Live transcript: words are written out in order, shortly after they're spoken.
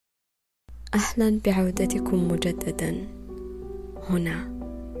أهلا بعودتكم مجددا هنا.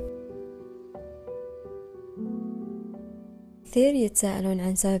 كثير يتساءلون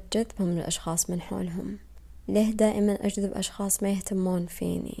عن سبب جذبهم للأشخاص من حولهم. ليه دائما أجذب أشخاص ما يهتمون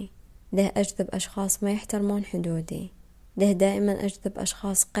فيني؟ ليه أجذب أشخاص ما يحترمون حدودي؟ ليه دائما أجذب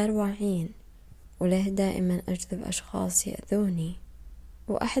أشخاص غير واعين؟ وليه دائما أجذب أشخاص يأذوني؟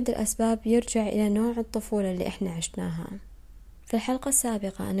 وأحد الأسباب يرجع إلى نوع الطفولة اللي إحنا عشناها. في الحلقة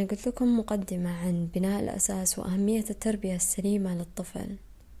السابقة أنا قلت لكم مقدمة عن بناء الأساس وأهمية التربية السليمة للطفل،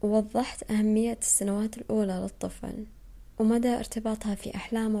 ووضحت أهمية السنوات الأولى للطفل ومدى ارتباطها في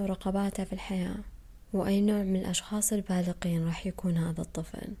أحلامه ورغباته في الحياة، وأي نوع من الأشخاص البالغين راح يكون هذا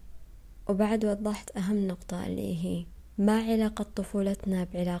الطفل. وبعد وضحت أهم نقطة اللي هي ما علاقة طفولتنا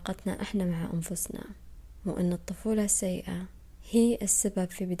بعلاقتنا إحنا مع أنفسنا، وأن الطفولة السيئة هي السبب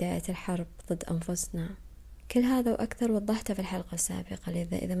في بداية الحرب ضد أنفسنا. كل هذا وأكثر وضحته في الحلقة السابقة،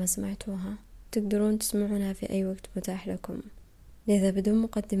 لذا إذا ما سمعتوها تقدرون تسمعونها في أي وقت متاح لكم. لذا بدون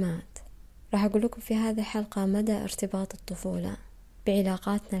مقدمات راح أقول لكم في هذه الحلقة مدى ارتباط الطفولة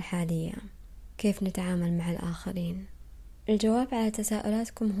بعلاقاتنا الحالية، كيف نتعامل مع الآخرين. الجواب على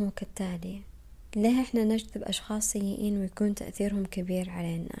تساؤلاتكم هو كالتالي: ليه إحنا نجذب أشخاص سيئين ويكون تأثيرهم كبير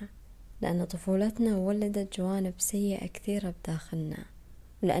علينا؟ لأن طفولتنا ولدت جوانب سيئة كثيرة بداخلنا،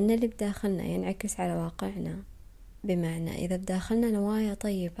 لأن اللي بداخلنا ينعكس على واقعنا. بمعنى إذا بداخلنا نوايا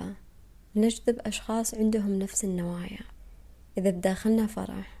طيبة نجذب أشخاص عندهم نفس النوايا. إذا بداخلنا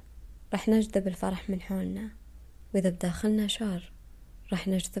فرح رح نجذب الفرح من حولنا، وإذا بداخلنا شر رح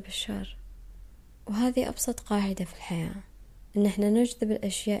نجذب الشر. وهذه أبسط قاعدة في الحياة، إن احنا نجذب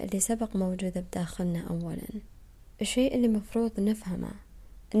الأشياء اللي سبق موجودة بداخلنا أولا. الشيء اللي مفروض نفهمه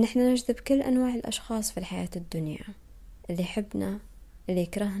إن احنا نجذب كل أنواع الأشخاص في الحياة الدنيا، اللي يحبنا، اللي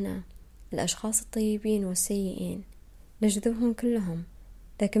يكرهنا، الأشخاص الطيبين والسيئين، نجذبهم كلهم.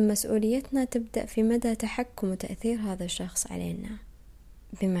 لكن مسؤوليتنا تبدأ في مدى تحكم وتأثير هذا الشخص علينا.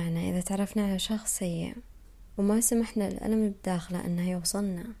 بمعنى إذا تعرفنا على شخص سيء وما سمحنا للألم اللي بداخله أنه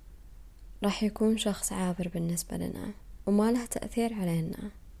يوصلنا، راح يكون شخص عابر بالنسبة لنا وما له تأثير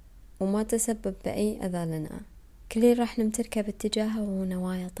علينا وما تسبب بأي أذى لنا. كل اللي راح نمتلكه باتجاهه هو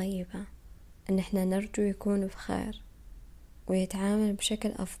نوايا طيبة، أن احنا نرجو يكون بخير ويتعامل بشكل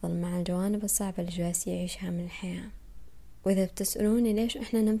أفضل مع الجوانب الصعبة اللي جالس يعيشها من الحياة. وإذا بتسألوني ليش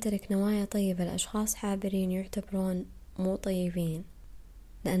إحنا نمتلك نوايا طيبة لأشخاص عابرين يعتبرون مو طيبين،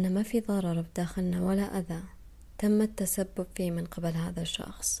 لأن ما في ضرر بداخلنا ولا أذى تم التسبب فيه من قبل هذا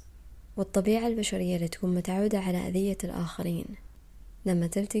الشخص. والطبيعة البشرية اللي تكون متعودة على أذية الآخرين لما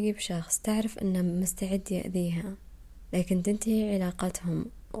تلتقي بشخص تعرف أنه مستعد يأذيها لكن تنتهي علاقتهم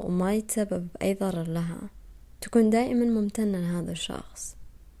وما يتسبب أي ضرر لها، تكون دائما ممتنة لهذا الشخص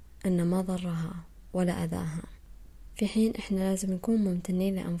أنه ما ضرها ولا أذاها. في حين إحنا لازم نكون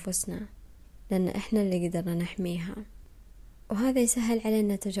ممتنين لأنفسنا، لأن إحنا اللي قدرنا نحميها. وهذا يسهل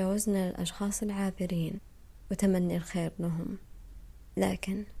علينا تجاوزنا للأشخاص العابرين وتمني الخير لهم.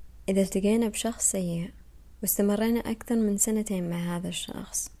 لكن إذا التقينا بشخص سيء واستمرينا أكثر من 2 مع هذا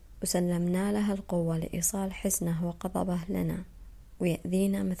الشخص وسلمنا له القوة لإيصال حزنه وغضبه لنا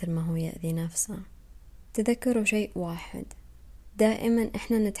ويأذينا مثل ما هو يأذي نفسه، تذكروا شيء واحد: دائما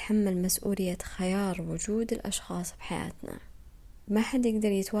إحنا نتحمل مسؤولية خيار وجود الأشخاص بحياتنا. ما حد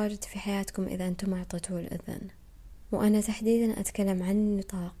يقدر يتواجد في حياتكم إذا أنتم أعطيتوه الإذن. وأنا تحديدا أتكلم عن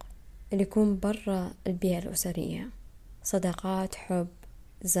النطاق اللي يكون برا البيئة الأسرية، صداقات، حب،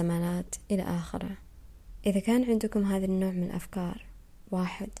 زمالات إلى آخره. إذا كان عندكم هذا النوع من الأفكار: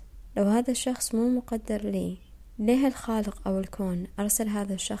 1. لو هذا الشخص مو مقدر لي، ليه الخالق أو الكون أرسل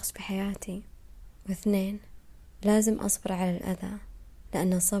هذا الشخص بحياتي؟ 2. لازم أصبر على الأذى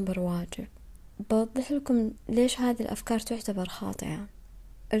لأن الصبر واجب. بوضح لكم ليش هذه الأفكار تعتبر خاطئة.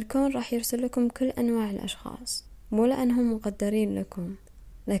 الكون راح يرسل لكم كل أنواع الأشخاص، مو لأنهم مقدرين لكم،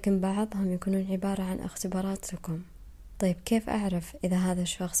 لكن بعضهم يكونون عبارة عن اختبارات لكم. طيب كيف أعرف إذا هذا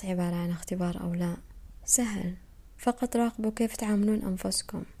الشخص عبارة عن اختبار أو لا؟ سهل، فقط راقبوا كيف تعاملون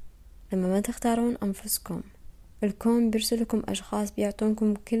أنفسكم. لما ما تختارون أنفسكم، الكون بيرسلكم أشخاص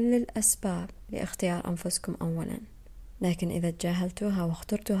بيعطونكم كل الأسباب لاختيار أنفسكم أولا. لكن إذا تجاهلتوها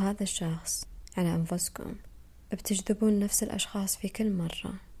واخترتوا هذا الشخص على أنفسكم، بتجذبون نفس الأشخاص في كل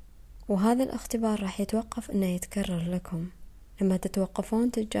مرة. وهذا الاختبار راح يتوقف إنه يتكرر لكم لما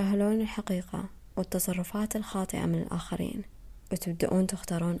تتوقفون تتجاهلون الحقيقة والتصرفات الخاطئة من الآخرين وتبدأون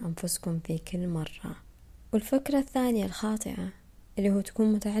تختارون أنفسكم في كل مرة. والفكرة الثانية الخاطئة اللي هو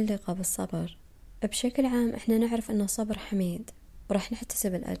تكون متعلقة بالصبر. بشكل عام احنا نعرف ان الصبر حميد ورح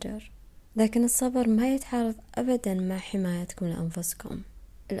نحتسب الأجر، لكن الصبر ما يتعارض أبدا مع حمايتكم لأنفسكم.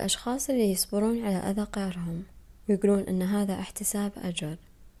 الأشخاص اللي يصبرون على أذى غيرهم ويقولون ان هذا احتساب أجر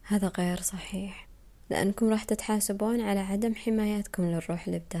هذا غير صحيح، لأنكم راح تتحاسبون على عدم حمايتكم للروح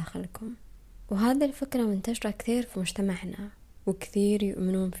اللي بداخلكم. وهذه الفكرة منتشرة كثير في مجتمعنا وكثير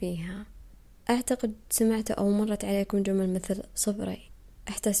يؤمنون فيها. أعتقد سمعت أو مرت عليكم جمل مثل صبري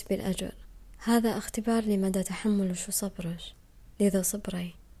احتسبي الأجر، هذا اختبار لمدى تحملش وصبرش، لذا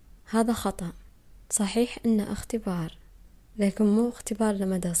صبري. هذا خطأ. صحيح إنه اختبار، لكن مو اختبار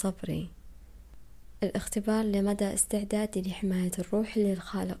لمدى صبري، الاختبار لمدى استعدادي لحماية الروح اللي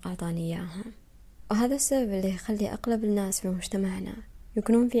الخالق أعطاني إياها. وهذا السبب اللي يخلي أغلب الناس في مجتمعنا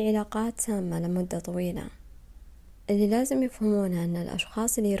يكونون في علاقات سامة لمدة طويلة. اللي لازم يفهمونه أن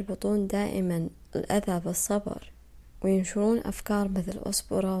الأشخاص اللي يربطون دائما الأذى بالصبر وينشرون أفكار مثل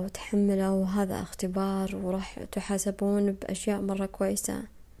أصبروا وتحملوا وهذا اختبار وراح تحاسبون بأشياء مرة كويسة،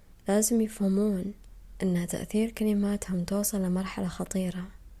 لازم يفهمون أن تأثير كلماتهم توصل لمرحلة خطيرة.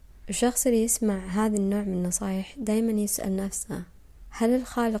 الشخص اللي يسمع هذا النوع من النصايح دايما يسأل نفسه، هل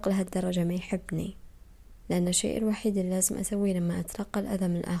الخالق لهالدرجة ما يحبني؟ لأن الشيء الوحيد اللي لازم أسويه لما أتلقى الأذى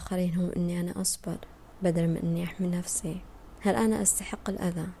من الآخرين هو أني أنا أصبر بدل من أني أحمي نفسي. هل أنا أستحق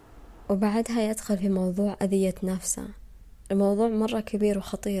الأذى؟ وبعدها يدخل في موضوع أذية نفسه. الموضوع مرة كبير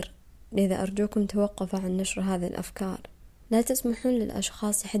وخطير، لذا أرجوكم توقفوا عن نشر هذه الأفكار. لا تسمحون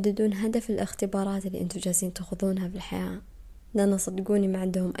للأشخاص يحددون هدف الاختبارات اللي أنتم جالسين تخوضونها في الحياة، لأن صدقوني ما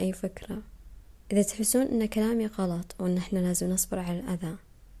عندهم أي فكرة. إذا تحسون أن كلامي غلط وأن إحنا لازم نصبر على الأذى،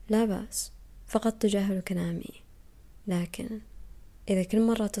 لا بأس، فقط تجاهلوا كلامي. لكن إذا كل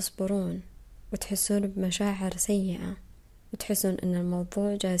مرة تصبرون وتحسون بمشاعر سيئة وتحسون أن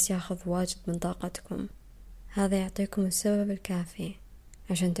الموضوع جالس ياخذ واجد من طاقتكم، هذا يعطيكم السبب الكافي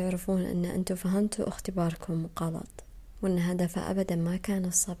عشان تعرفون أن أنتم فهمتوا اختباركم غلط، وأن هدفه أبدا ما كان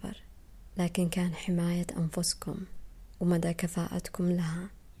الصبر، لكن كان حماية أنفسكم ومدى كفاءتكم لها.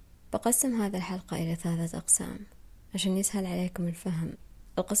 بقسم هذه الحلقة إلى 3 أقسام عشان يسهل عليكم الفهم.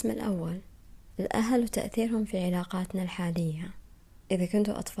 القسم الأول، الأهل وتأثيرهم في علاقاتنا الحالية. إذا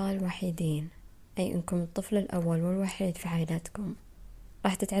كنتوا أطفال وحيدين، أي أنكم الطفل الأول والوحيد في عائلتكم،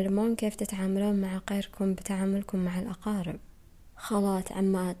 راح تتعلمون كيف تتعاملون مع غيركم بتعاملكم مع الأقارب، خالات،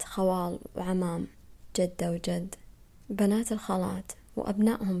 عمات، خوال وعمام، جدة وجد، بنات الخالات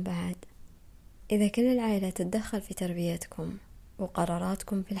وأبنائهم بعد. إذا كل العائلة تتدخل في تربيتكم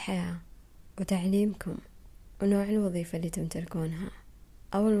وقراراتكم في الحياة وتعليمكم ونوع الوظيفة اللي تمتلكونها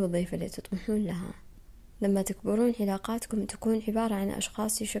أو الوظيفة اللي تطمحون لها، لما تكبرون علاقاتكم تكون عبارة عن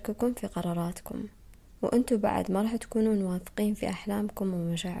أشخاص يشككون في قراراتكم، وأنتوا بعد ما راح تكونون واثقين في أحلامكم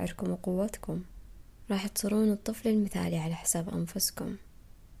ومشاعركم وقوتكم. راح تصيرون الطفل المثالي على حساب أنفسكم.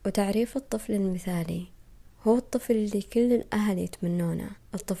 وتعريف الطفل المثالي هو الطفل اللي كل الأهل يتمنونه،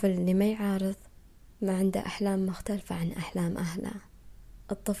 الطفل اللي ما يعارض، ما عنده أحلام مختلفة عن أحلام أهله،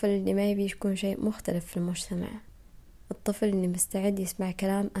 الطفل اللي ما يبي يكون شيء مختلف في المجتمع، الطفل اللي مستعد يسمع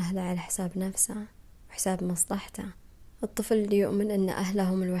كلام أهله على حساب نفسه وحساب مصلحته، الطفل اللي يؤمن أن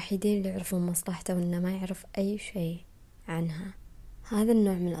أهله هم الوحيدين اللي يعرفون مصلحته وأنه ما يعرف أي شيء عنها. هذا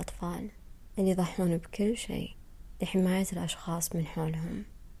النوع من الأطفال اللي يضحون بكل شيء لحماية الأشخاص من حولهم.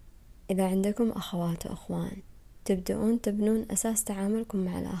 إذا عندكم أخوات وأخوان، تبدأون تبنون أساس تعاملكم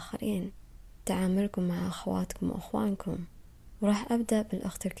مع الآخرين، تعاملكم مع أخواتكم وأخوانكم. وراح أبدأ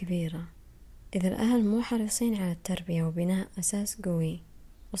بالأخت الكبيرة. إذا الأهل مو حريصين على التربية وبناء أساس قوي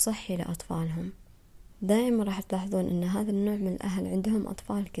وصحي لأطفالهم، دائما راح تلاحظون أن هذا النوع من الأهل عندهم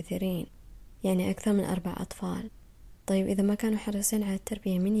أطفال كثيرين، يعني أكثر من 4 أطفال. طيب إذا ما كانوا حريصين على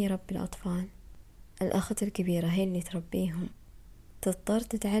التربية، من يربي الأطفال؟ الأخت الكبيرة هي اللي تربيهم. تضطر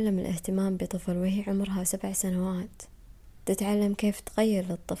تتعلم الاهتمام بطفل وهي عمرها 7 سنوات، تتعلم كيف تغير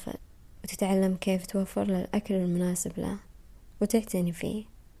للطفل، وتتعلم كيف توفر له الأكل المناسب له، وتعتني فيه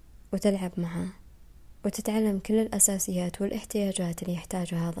وتلعب معه، وتتعلم كل الأساسيات والاحتياجات اللي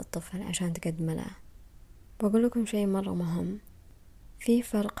يحتاجها هذا الطفل عشان تقدم له. بقول لكم شيء مرة مهم، في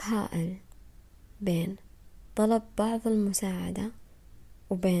فرق هائل بين طلب بعض المساعدة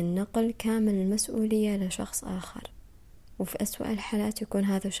وبين نقل كامل المسؤولية لشخص آخر، وفي أسوأ الحالات يكون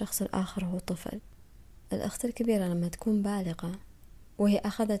هذا الشخص الآخر هو طفل. الأخت الكبيرة لما تكون بالغة وهي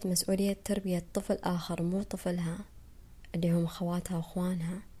أخذت مسؤولية تربية طفل آخر مو طفلها اللي هم خواتها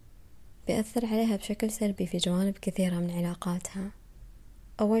وأخوانها، بيأثر عليها بشكل سلبي في جوانب كثيرة من علاقاتها.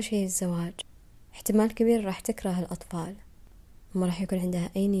 أول شيء الزواج، احتمال كبير راح تكره الأطفال وما راح يكون عندها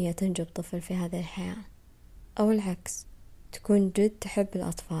أي نية تنجب طفل في هذه الحياة، أو العكس، تكون جد تحب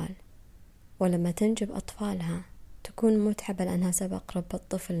الأطفال ولما تنجب أطفالها تكون متعبة لأنها سبق ربت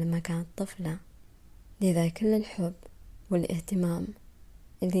طفل لما كانت طفلة. لذا كل الحب والاهتمام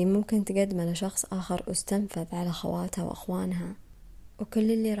اللي ممكن تقدمه لشخص آخر استنفذ على خواتها وأخوانها،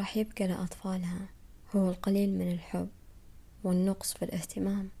 وكل اللي راح يبقى لأطفالها هو القليل من الحب والنقص في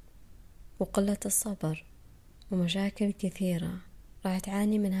الاهتمام وقلة الصبر ومشاكل كثيرة راح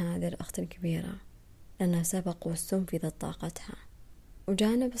تعاني منها هذه الأخت الكبيرة لأنها سبق واستنفذت طاقتها.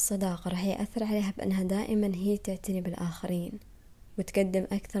 وجانب الصداقة راح يأثر عليها بأنها دائما هي تعتني بالآخرين وتقدم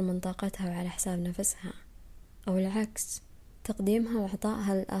أكثر من طاقتها وعلى حساب نفسها، أو العكس، تقديمها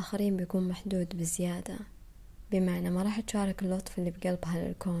وعطائها للآخرين بيكون محدود بزيادة، بمعنى ما راح تشارك اللطف اللي بقلبها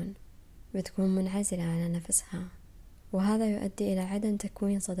للكون، بتكون منعزلة على نفسها، وهذا يؤدي إلى عدم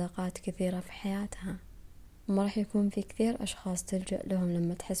تكوين صداقات كثيرة في حياتها، وما راح يكون في كثير أشخاص تلجأ لهم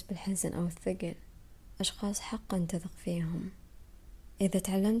لما تحس بالحزن أو الثقل، أشخاص حقا تثق فيهم. إذا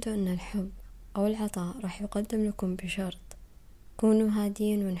تعلمتوا أن الحب أو العطاء راح يقدم لكم بشرط كونوا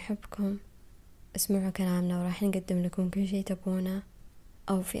هادين ونحبكم، اسمعوا كلامنا وراح نقدم لكم كل شيء تبونه،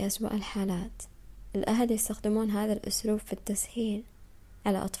 أو في أسوأ الحالات الأهل يستخدمون هذا الأسلوب في التسهيل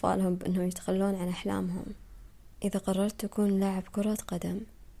على أطفالهم بأنهم يتخلون عن أحلامهم. إذا قررت تكون لاعب كرة قدم،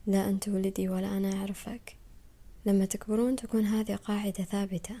 لا أنت ولدي ولا أنا أعرفك. لما تكبرون تكون هذه قاعدة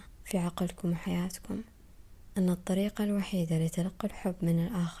ثابتة في عقلكم وحياتكم، أن الطريقة الوحيدة لتلقي الحب من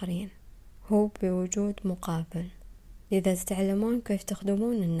الآخرين هو بوجود مقابل. لذا تتعلمون كيف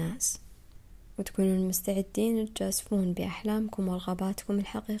تخدمون الناس وتكونون مستعدين تجازفون بأحلامكم ورغباتكم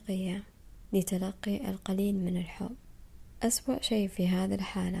الحقيقية لتلقي القليل من الحب. أسوأ شيء في هذه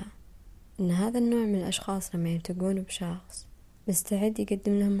الحالة أن هذا النوع من الأشخاص لما يلتقون بشخص مستعد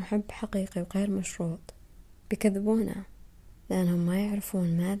يقدم لهم حب حقيقي وغير مشروط بكذبونه، لأنهم ما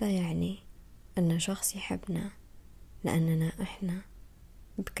يعرفون ماذا يعني أن شخص يحبنا لأننا إحنا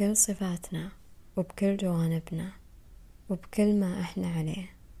بكل صفاتنا وبكل جوانبنا وبكل ما إحنا عليه.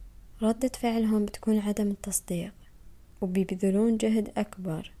 ردة فعلهم بتكون عدم التصديق، وبيبذلون جهد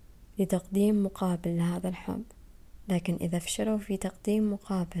أكبر لتقديم مقابل لهذا الحب، لكن إذا فشلوا في تقديم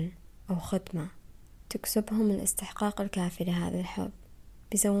مقابل أو خدمة تكسبهم الاستحقاق الكافي لهذا الحب،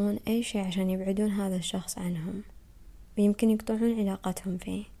 بيسوون أي شيء عشان يبعدون هذا الشخص عنهم، ويمكن يقطعون علاقتهم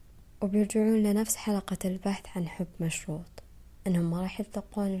فيه، وبيرجعون لنفس حلقة البحث عن حب مشروط، أنهم ما راح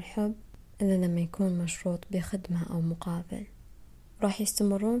يلتقون الحب إلا لما يكون مشروط بخدمة أو مقابل، راح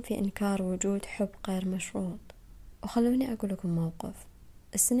يستمرون في إنكار وجود حب غير مشروط. وخلوني أقول لكم موقف.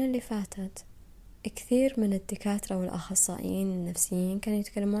 السنة اللي فاتت كثير من الدكاترة والأخصائيين النفسيين كانوا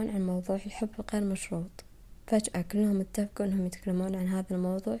يتكلمون عن موضوع الحب الغير مشروط، فجأة كلهم اتفقوا أنهم يتكلمون عن هذا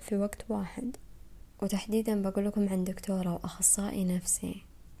الموضوع في وقت واحد. وتحديدا بقول لكم عن دكتورة وأخصائي نفسي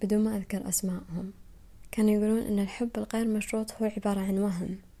بدون ما أذكر أسمائهم، كانوا يقولون أن الحب الغير مشروط هو عبارة عن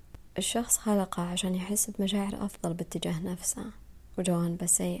وهم الشخص خلقه عشان يحس بمشاعر أفضل باتجاه نفسه وجوانبه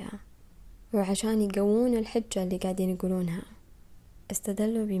سيئة، وعشان يقوون الحجة اللي قاعدين يقولونها.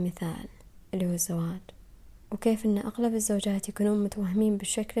 استدلوا بمثال اللي هو الزواج، وكيف أن أغلب الزوجات يكونون متوهمين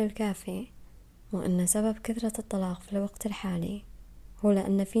بالشكل الكافي، وأن سبب كثرة الطلاق في الوقت الحالي هو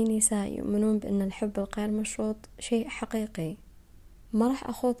لأن في نساء يؤمنون بأن الحب الغير مشروط شيء حقيقي. ما راح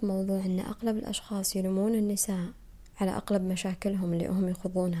أخوض موضوع أن أغلب الأشخاص يلومون النساء على أغلب مشاكلهم اللي هم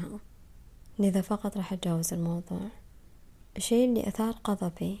يخوضونها، لذا فقط راح أتجاوز الموضوع. الشيء اللي أثار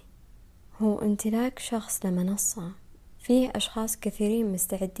غضبي هو امتلاك شخص لمنصة فيه أشخاص كثيرين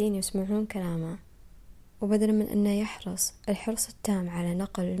مستعدين يسمعون كلامه، وبدلا من أنه يحرص الحرص التام على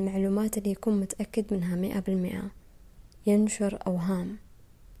نقل المعلومات اللي يكون متأكد منها 100%، ينشر أوهام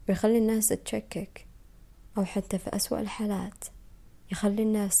ويخلي الناس تشكك، أو حتى في أسوأ الحالات يخلي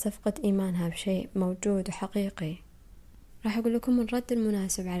الناس تفقد إيمانها بشيء موجود وحقيقي. راح أقول لكم الرد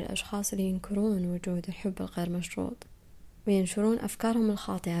المناسب على الأشخاص اللي ينكرون وجود الحب الغير مشروط وينشرون أفكارهم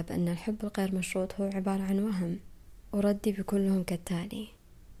الخاطئة بأن الحب الغير مشروط هو عبارة عن وهم. وردي بيكون لهم كالتالي: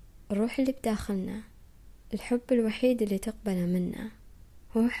 الروح اللي بداخلنا، الحب الوحيد اللي تقبله منا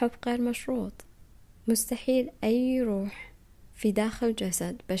هو حب غير مشروط. مستحيل أي روح في داخل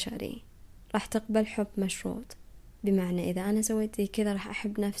جسد بشري راح تقبل حب مشروط، بمعنى إذا أنا سويت زي كذا راح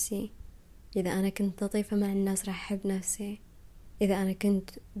أحب نفسي، إذا أنا كنت لطيفة مع الناس راح أحب نفسي، إذا أنا كنت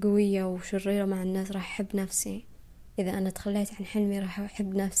قوية وشريرة مع الناس راح أحب نفسي، إذا أنا تخليت عن حلمي راح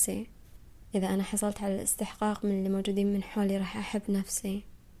أحب نفسي، إذا أنا حصلت على الاستحقاق من اللي موجودين من حولي راح أحب نفسي.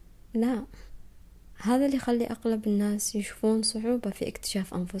 لا، هذا اللي يخلي أغلب الناس يشوفون صعوبة في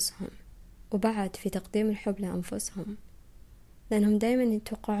اكتشاف أنفسهم وبعد في تقديم الحب لأنفسهم، لأنهم دايما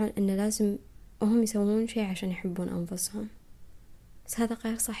يتوقعون أن لازم هم يسوون شيء عشان يحبون أنفسهم، بس هذا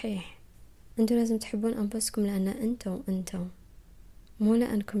غير صحيح. أنتوا لازم تحبون أنفسكم لأن أنتوا مو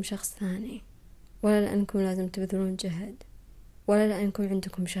لأنكم شخص ثاني، ولا لأنكم لازم تبذلون جهد، ولا لأنكم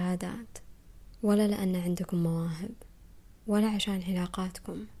عندكم شهادات، ولا لأن عندكم مواهب، ولا عشان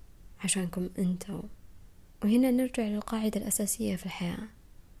علاقاتكم، عشانكم أنتوا. وهنا نرجع للقاعدة الأساسية في الحياة: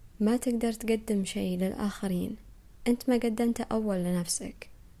 ما تقدر تقدم شيء للآخرين أنت ما قدمت أول لنفسك،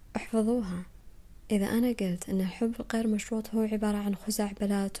 احفظوها. إذا أنا قلت أن الحب الغير مشروط هو عبارة عن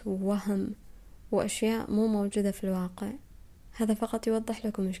خزعبلات ووهم وأشياء مو موجودة في الواقع، هذا فقط يوضح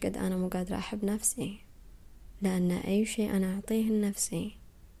لكم مش قد أنا مو قادرة أحب نفسي، لأن أي شيء أنا أعطيه لنفسي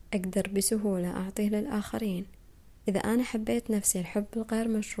أقدر بسهولة أعطيه للآخرين. إذا أنا حبيت نفسي الحب الغير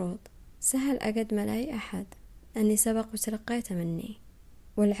مشروط سهل أقدمه لأي أحد، لأني سبق وتلقيته مني.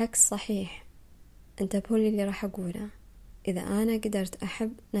 والعكس صحيح، انتبهوا لي اللي راح أقوله. إذا أنا قدرت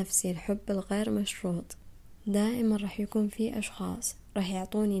أحب نفسي الحب الغير مشروط، دائما راح يكون في أشخاص راح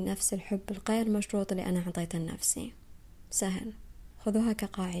يعطوني نفس الحب الغير مشروط اللي أنا عطيته لنفسي. سهل، خذوها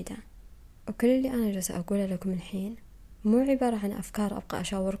كقاعدة. وكل اللي أنا جالسة أقوله لكم الحين مو عبارة عن أفكار أبقى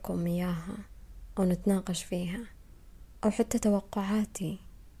أشاوركم إياها أو نتناقش فيها، أو حتى توقعاتي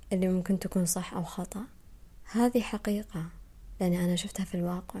اللي ممكن تكون صح أو خطأ. هذه حقيقة، لأني أنا شفتها في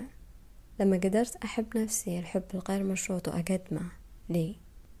الواقع. لما قدرت أحب نفسي الحب الغير مشروط وأقدمه لي،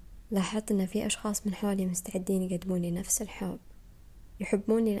 لاحظت أن في أشخاص من حولي مستعدين يقدموني نفس الحب،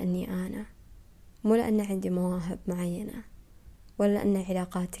 يحبوني لأني أنا، مو لأن عندي مواهب معينة، ولا لأن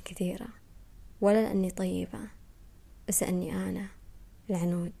علاقاتي كثيرة، ولا لأني طيبة، بس أني أنا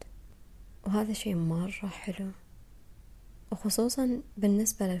العنود. وهذا شيء مرة حلو، وخصوصا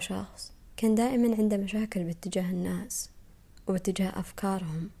بالنسبة لشخص كان دائما عنده مشاكل باتجاه الناس وباتجاه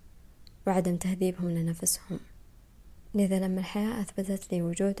أفكارهم وعدم تهذيبهم لنفسهم. لذا لما الحياة أثبتت لي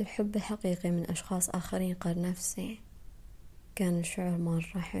وجود الحب الحقيقي من أشخاص آخرين غير نفسي، كان الشعور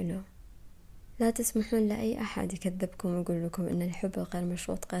مرة حلو. لا تسمحون لأي أحد يكذبكم ويقول لكم إن الحب الغير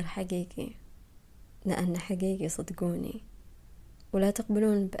مشروط غير حقيقي، لأنه حقيقي صدقوني. ولا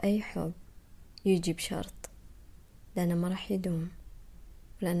تقبلون بأي حب يجي بشرط، لأنه ما راح يدوم،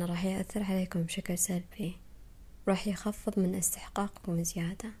 ولأنه راح يأثر عليكم بشكل سلبي، راح يخفض من استحقاقكم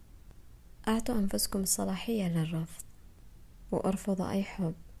زيادة. أعطوا أنفسكم الصلاحية للرفض، وارفضوا أي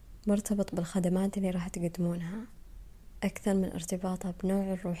حب مرتبط بالخدمات اللي راح تقدمونها أكثر من ارتباطها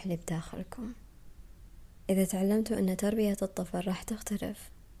بنوع الروح اللي بداخلكم. إذا تعلمتوا أن تربية الطفل راح تختلف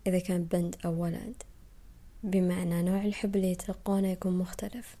إذا كان بنت أو ولد، بمعنى نوع الحب اللي يتلقونه يكون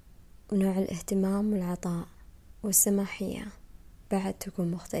مختلف، ونوع الاهتمام والعطاء والسماحية بعد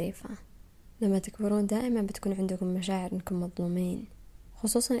تكون مختلفة. لما تكبرون دائما بتكون عندكم مشاعر أنكم مظلومين،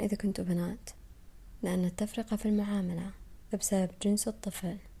 خصوصا إذا كنتوا بنات، لأن التفرقة في المعاملة بسبب جنس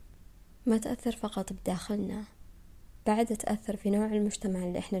الطفل ما تأثر فقط بداخلنا، بعد تأثر في نوع المجتمع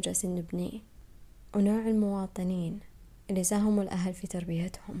اللي احنا جالسين نبنيه، ونوع المواطنين اللي ساهموا الأهل في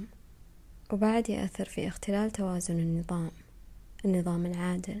تربيتهم، وبعد يأثر في اختلال توازن النظام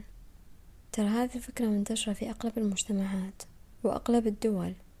العادل. ترى هذه الفكرة منتشرة في أغلب المجتمعات وأغلب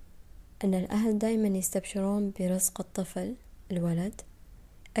الدول، أن الأهل دايما يستبشرون برزق الطفل الولد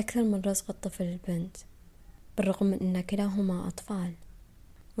أكثر من رزق الطفل البنت، بالرغم من أن كلاهما أطفال،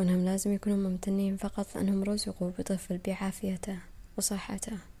 وأنهم لازم يكونوا ممتنين فقط لأنهم رزقوا بطفل بعافيته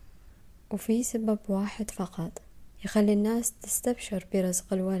وصحته. وفي سبب واحد فقط يخلي الناس تستبشر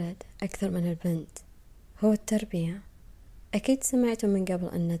برزق الولد أكثر من البنت، هو التربية. أكيد سمعتوا من قبل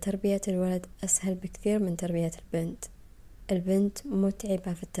أن تربية الولد أسهل بكثير من تربية البنت. البنت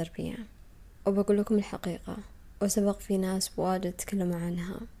متعبة في التربية، وبقول لكم الحقيقة، وسبق في ناس واجد تكلموا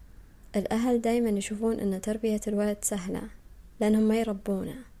عنها. الأهل دايما يشوفون أن تربية الولد سهلة لأنهم ما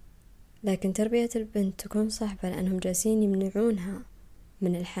يربونه، لكن تربية البنت تكون صعبة لأنهم جالسين يمنعونها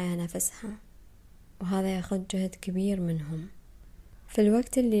من الحياة نفسها، وهذا يأخذ جهد كبير منهم. في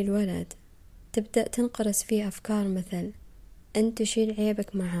الوقت اللي الولد تبدأ تنقرس فيه أفكار مثل أنت شيل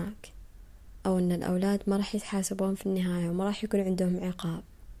عيبك معاك، أو أن الأولاد ما راح يتحاسبون في النهاية وما راح يكون عندهم عقاب،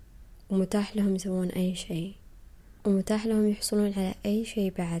 ومتاح لهم يسوون أي شيء، ومتاح لهم يحصلون على أي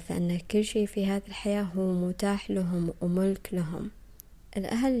شيء بعد، لأن كل شيء في هذه الحياة هو متاح لهم وملك لهم.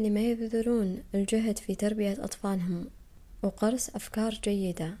 الأهل اللي ما يبذلون الجهد في تربية أطفالهم وقرص أفكار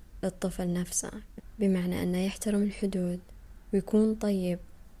جيدة للطفل نفسه، بمعنى أنه يحترم الحدود ويكون طيب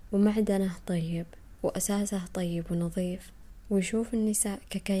ومعدنه طيب وأساسه طيب ونظيف، ويشوف النساء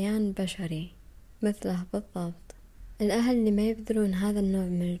ككيان بشري مثله بالضبط. الأهل اللي ما يبذلون هذا النوع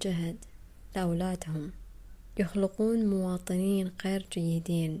من الجهد لأولادهم يخلقون مواطنين غير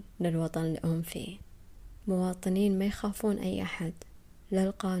جيدين للوطن اللي هم فيه، مواطنين ما يخافون أي أحد، لا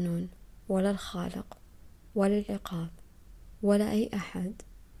القانون ولا الخالق ولا العقاب ولا أي أحد.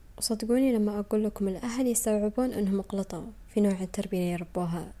 وصدقوني لما أقول لكم الأهل يستوعبون أنهم اغلطوا في نوع التربية اللي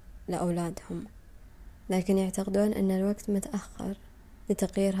يربوها لأولادهم، لكن يعتقدون أن الوقت متأخر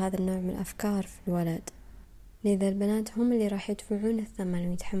لتغيير هذا النوع من الأفكار في الولد. لذا البنات هم اللي راح يدفعون الثمن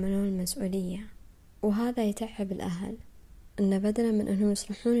ويتحملون المسؤولية، وهذا يتعب الأهل، أن بدلا من أنهم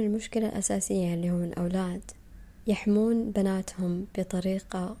يصلحون المشكلة الأساسية اللي هو الأولاد، يحمون بناتهم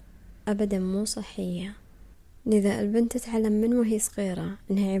بطريقة أبدا مو صحية. لذا البنت تتعلم من وهي صغيرة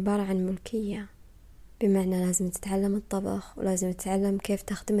إنها عبارة عن ملكية، بمعنى لازم تتعلم الطبخ ولازم تتعلم كيف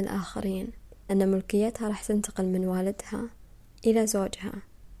تخدم الآخرين، أن ملكيتها راح تنتقل من والدها إلى زوجها،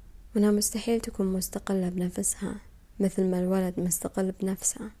 وأنها مستحيل تكون مستقلة بنفسها مثل ما الولد مستقل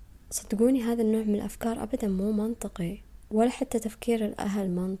بنفسه. صدقوني هذا النوع من الأفكار أبدا مو منطقي، ولا حتى تفكير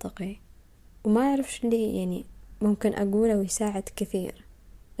الأهل منطقي، وما أعرفش ليه يعني ممكن أقوله ويساعد كثير.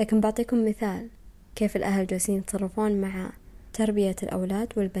 لكن بعطيكم مثال كيف الأهل جالسين يتصرفون مع تربية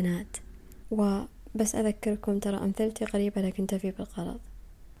الأولاد والبنات. وبس أذكركم ترى أمثلتي قريبة لكن تفي بالغرض.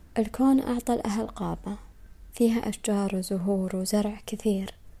 الكون أعطى الأهل غابة فيها أشجار وزهور وزرع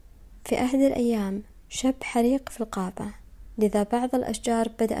كثير. في أحد الأيام شب حريق في الغابة، لذا بعض الأشجار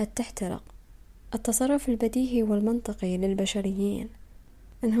بدأت تحترق. التصرف البديهي والمنطقي للبشريين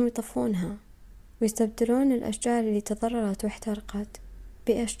أنهم يطفونها ويستبدلون الأشجار اللي تضررت واحترقت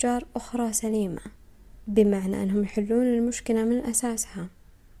بأشجار أخرى سليمة، بمعنى أنهم يحلون المشكلة من أساسها.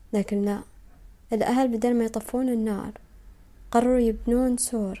 لكن لا، الأهل بدل ما يطفون النار قرروا يبنون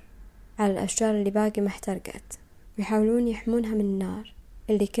سور على الأشجار اللي باقي ما احترقت، ويحاولون يحمونها من النار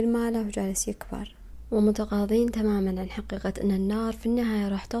اللي كل ما له جالس يكبر، ومتقاضين تماما عن حقيقة أن النار في النهاية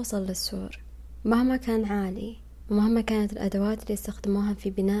راح توصل للسور مهما كان عالي، ومهما كانت الأدوات اللي استخدموها في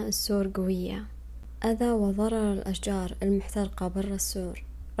بناء السور قوية. أذى وضرر الأشجار المحترقة برا السور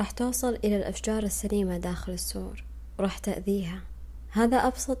راح توصل إلى الأشجار السليمة داخل السور وراح تأذيها. هذا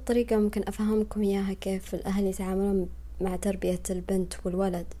أبسط طريقة ممكن أفهمكم إياها كيف الأهل يتعاملون مع تربية البنت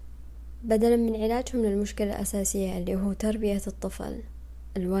والولد، بدلا من علاجهم للمشكلة الأساسية اللي هو تربية الطفل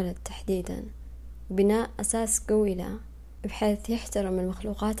الولد تحديدا، بناء أساس قوي له بحيث يحترم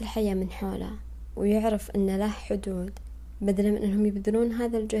المخلوقات الحية من حوله ويعرف أن له حدود. بدلا من أنهم يبذلون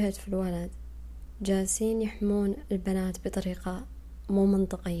هذا الجهد في الولد، جالسين يحمون البنات بطريقة مو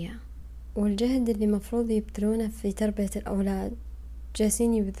منطقية، والجهد اللي مفروض يبذلونه في تربية الأولاد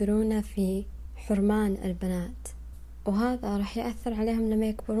جالسين يبذلونه في حرمان البنات، وهذا راح يأثر عليهم لما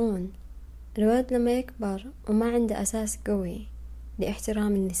يكبرون. الولد لما يكبر وما عنده أساس قوي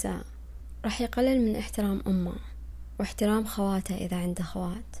لاحترام النساء راح يقلل من احترام أمه واحترام خواته إذا عنده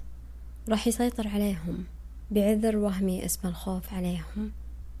خوات، راح يسيطر عليهم بعذر وهمي اسمه الخوف عليهم،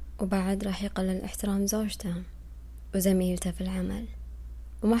 وبعد راح يقلل احترام زوجته وزميلته في العمل،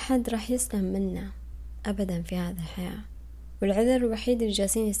 وما حد راح يسلم منه أبدا في هذه الحياة. والعذر الوحيد اللي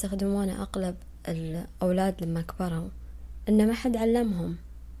جالسين يستخدمونه أغلب الأولاد لما كبروا إن ما حد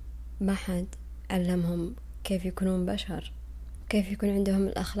علمهم كيف يكونون بشر، كيف يكون عندهم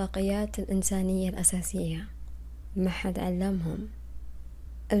الأخلاقيات الإنسانية الأساسية، ما حد علمهم.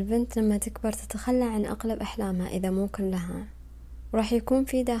 البنت لما تكبر تتخلى عن أغلب أحلامها إذا مو كلها، وراح يكون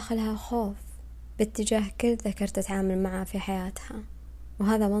في داخلها خوف باتجاه كل ذكر تتعامل معه في حياتها،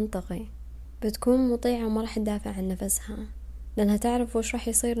 وهذا منطقي. بتكون مطيعة وما راح تدافع عن نفسها، لأنها تعرف وش راح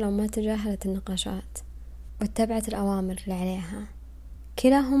يصير لو ما تجاهلت النقاشات واتبعت الأوامر اللي عليها.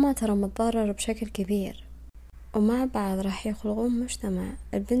 كلاهما ترى متضرر بشكل كبير، ومع بعض راح يخلقون مجتمع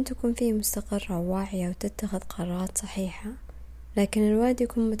البنت تكون فيه مستقرة وواعية وتتخذ قرارات صحيحة، لكن الولد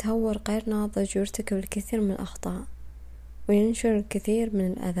يكون متهور غير ناضج ويرتكب الكثير من الأخطاء وينشر الكثير من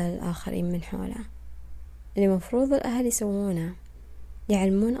الأذى للآخرين من حوله. اللي مفروض الأهل يسوونه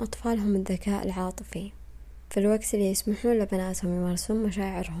يعلمون أطفالهم الذكاء العاطفي في الوقت اللي يسمحون لبناتهم يمارسون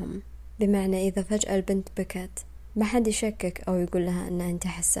مشاعرهم، بمعنى إذا فجأة البنت بكت ما حد يشكك أو يقول لها أن أنت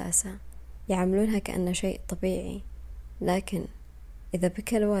حساسة، يعاملونها كأنه شيء طبيعي. لكن إذا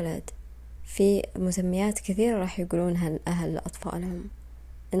بكى الولد في مسميات كثيرة راح يقولونها الأهل لأطفالهم،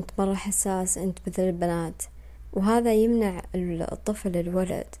 أنت مرة حساس، أنت مثل البنات، وهذا يمنع الطفل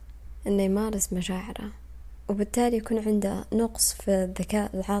الولد أنه يمارس مشاعره، وبالتالي يكون عنده نقص في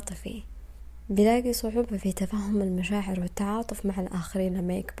الذكاء العاطفي، بيلاقي صعوبة في تفهم المشاعر والتعاطف مع الآخرين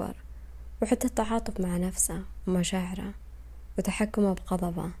لما يكبر، وحتى التعاطف مع نفسه ومشاعره وتحكمه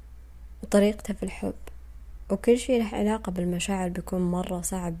بغضبه وطريقته في الحب، وكل شيء له علاقة بالمشاعر بيكون مرة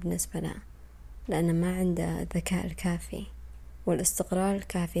صعب بالنسبة له، لأنه ما عنده الذكاء الكافي والاستقرار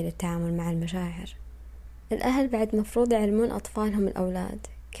الكافي للتعامل مع المشاعر. الأهل بعد مفروض يعلمون أطفالهم الأولاد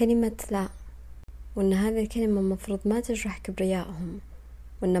كلمة لا، وأن هذه الكلمة مفروض ما تجرح كبريائهم،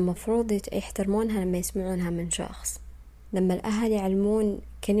 وأن مفروض يحترمونها لما يسمعونها من شخص. لما الأهل يعلمون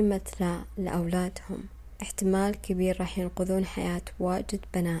كلمة لا لأولادهم احتمال كبير راح ينقذون حياة واجد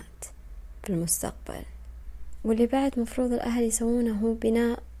بنات في المستقبل. واللي بعد مفروض الأهل يسوونه هو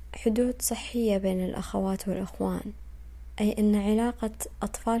بناء حدود صحية بين الأخوات والأخوان، أي أن علاقة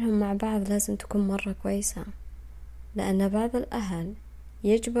أطفالهم مع بعض لازم تكون مرة كويسة، لأن بعض الأهل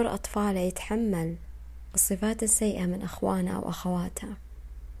يجبر أطفاله يتحمل الصفات السيئة من أخوانها أو أخواتها.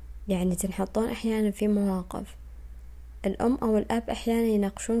 يعني تنحطون أحيانا في مواقف الأم أو الأب أحيانا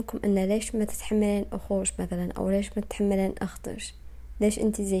يناقشونكم إن ليش ما تتحملين أخوش مثلا، أو ليش ما تتحملين أختش، ليش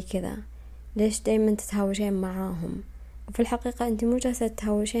أنت زي كذا، ليش دايما تتهاوشين معاهم. وفي الحقيقة أنت مو جالسة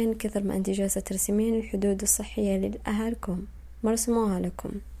تتهاوشين كثر ما أنت جالسة ترسمين الحدود الصحية لأهلكم مرسموها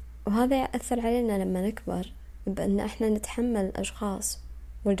لكم. وهذا يأثر علينا لما نكبر بأن احنا نتحمل الأشخاص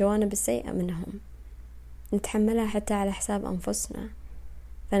والجوانب السيئة منهم، نتحملها حتى على حساب أنفسنا.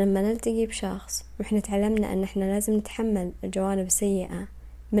 فلما نلتقي بشخص وإحنا تعلمنا أن إحنا لازم نتحمل الجوانب السيئة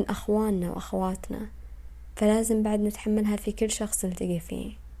من أخواننا وأخواتنا، فلازم بعد نتحملها في كل شخص نلتقي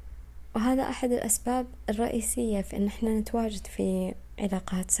فيه. وهذا أحد الأسباب الرئيسية في أن إحنا نتواجد في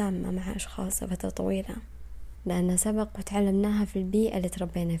علاقات سامة مع أشخاص لفترة طويلة، لأن سبق وتعلمناها في البيئة اللي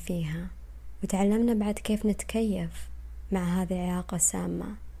تربينا فيها، وتعلمنا بعد كيف نتكيف مع هذه العلاقة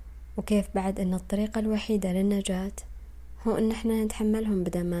السامة، وكيف بعد أن الطريقة الوحيدة للنجاة هو أن احنا نتحملهم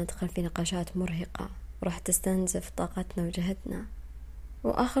بدل ما ندخل في نقاشات مرهقة وراح تستنزف طاقتنا وجهدنا.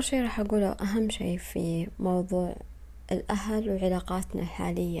 وآخر شيء راح أقوله، أهم شيء في موضوع الأهل وعلاقاتنا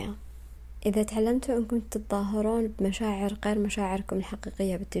الحالية، إذا تعلمتوا أنكم تتظاهرون بمشاعر غير مشاعركم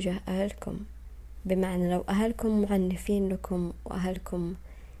الحقيقية باتجاه أهلكم، بمعنى لو أهلكم معنفين لكم وأهلكم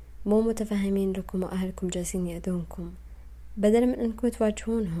مو متفاهمين لكم وأهلكم جالسين يأذونكم، بدل من أنكم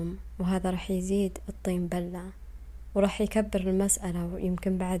تواجهونهم، وهذا راح يزيد الطين بلة وراح يكبر المسألة،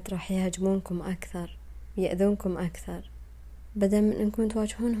 ويمكن بعد راح يهاجمونكم أكثر ويأذونكم أكثر. بدل من أنكم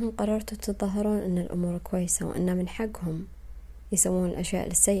تواجهونهم قررتوا تتظاهرون أن الأمور كويسة وأن من حقهم يسوون الأشياء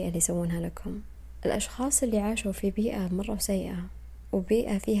السيئة اللي يسوونها لكم. الأشخاص اللي عاشوا في بيئة مرة سيئة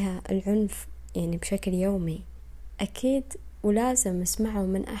وبيئة فيها العنف يعني بشكل يومي، أكيد ولازم يسمعوا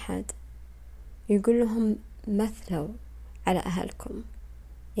من أحد يقول لهم مثلوا على أهلكم،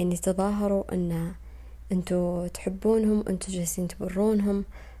 يعني تظاهروا أن أنتوا تحبونهم، أنتوا جالسين تبرونهم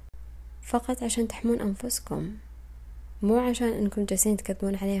فقط عشان تحمون أنفسكم، مو عشان أنكم جالسين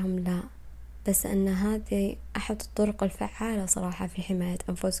تكذبون عليهم، لا، بس أن هذه أحد الطرق الفعالة صراحة في حماية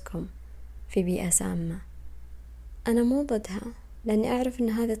أنفسكم في بيئة سامة. أنا مو ضدها، لأني أعرف أن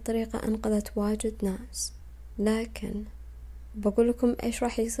هذه الطريقة أنقذت واجد ناس، لكن بقول لكم إيش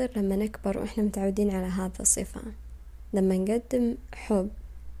راح يصير لما نكبر وإحنا متعودين على هذا الصفة. لما نقدم حب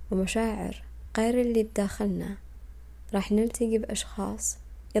ومشاعر غير اللي بداخلنا، راح نلتقي بأشخاص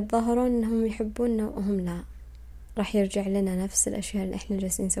يتظاهرون أنهم يحبوننا وهم لا، راح يرجع لنا نفس الأشياء اللي إحنا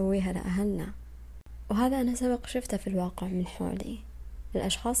جالسين نسويها لأهلنا. وهذا أنا سبق شفته في الواقع من حولي،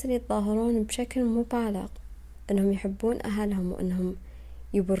 الأشخاص اللي يتظاهرون بشكل مبالغ أنهم يحبون أهلهم وأنهم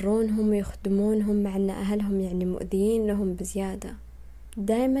يبرونهم ويخدمونهم، مع أن أهلهم يعني مؤذيين لهم بزيادة،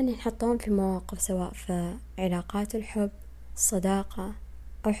 دائما ينحطون في مواقف سواء في علاقات الحب، الصداقة،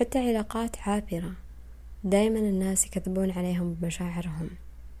 أو حتى علاقات عابرة، دائما الناس يكذبون عليهم بمشاعرهم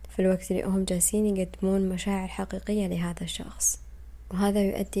في الوقت اللي هم جالسين يقدمون مشاعر حقيقية لهذا الشخص. وهذا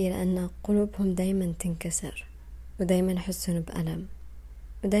يؤدي إلى أن قلوبهم دائما تنكسر، ودائما يحسون بألم،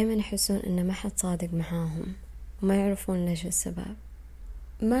 ودائما يحسون أن ما حد صادق معاهم، وما يعرفون ليش السبب.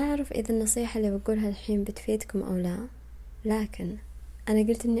 ما أعرف إذا النصيحة اللي بقولها الحين بتفيدكم أو لا، لكن أنا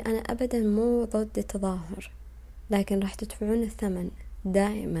قلت أني أنا أبدا مو ضد التظاهر، لكن راح تدفعون الثمن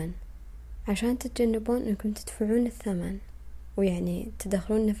دائما عشان تتجنبون أنكم تدفعون الثمن، ويعني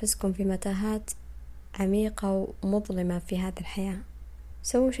تدخلون نفسكم في متاهات عميقة ومظلمة في هذه الحياة.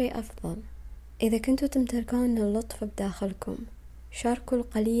 سووا شيء أفضل، إذا كنتوا تمتلكون اللطف بداخلكم، شاركوا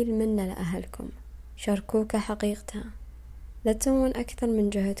القليل منه لأهلكم، شاركوه كحقيقته، لا تسوون أكثر من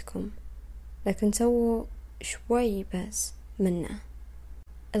جهدكم، لكن سووا شوي بس منه،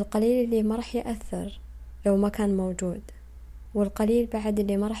 القليل اللي ما راح يأثر لو ما كان موجود، والقليل بعد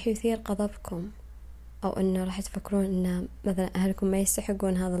اللي ما راح يثير غضبكم، أو أنه راح تفكرون أن مثلا أهلكم ما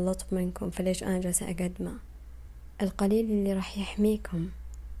يستحقون هذا اللطف منكم فليش أنا جالسة أقدمه. القليل اللي راح يحميكم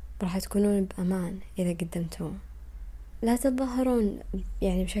راح تكونون بأمان إذا قدمتوه. لا تتظاهرون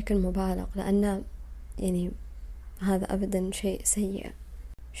يعني بشكل مبالغ، لأن يعني هذا أبدا شيء سيء.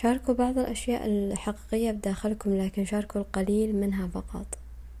 شاركوا بعض الأشياء الحقيقية بداخلكم، لكن شاركوا القليل منها فقط.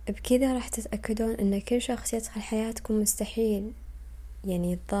 بكذا راح تتأكدون أن كل شخص يدخل حياتكم مستحيل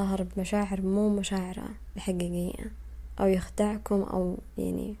يعني يتظاهر بمشاعر مو مشاعره الحقيقية، أو يخدعكم، أو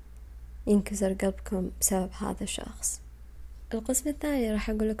يعني ينكسر قلبكم بسبب هذا الشخص. القسم الثاني راح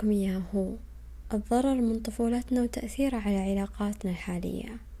أقول لكم إياه هو الضرر من طفولتنا وتأثيره على علاقاتنا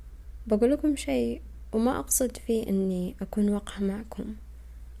الحالية. بقول لكم شيء وما أقصد فيه أني أكون وقحة معكم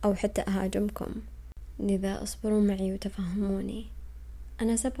أو حتى أهاجمكم، لذا أصبروا معي وتفهموني.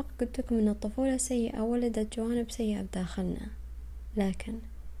 أنا سبق قلت لكم أن الطفولة سيئة ولدت جوانب سيئة بداخلنا، لكن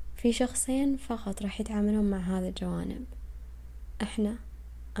في شخصين فقط راح يتعاملون مع هذا الجوانب، احنا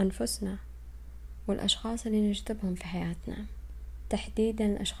أنفسنا والأشخاص اللي نجذبهم في حياتنا، تحديدا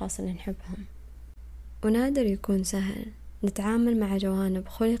الأشخاص اللي نحبهم. ونادر يكون سهل نتعامل مع جوانب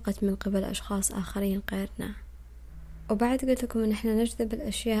خلقت من قبل أشخاص آخرين غيرنا. وبعد قلت لكم إن إحنا نجذب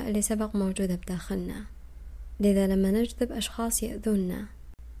الأشياء اللي سبق موجودة بداخلنا، لذا لما نجذب أشخاص يأذوننا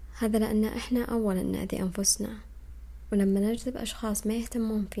هذا لأن إحنا أولا نأذي أنفسنا. ولما نجذب أشخاص ما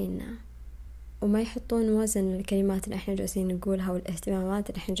يهتمون فينا وما يحطون وزن للكلمات اللي إحنا جالسين نقولها والاهتمامات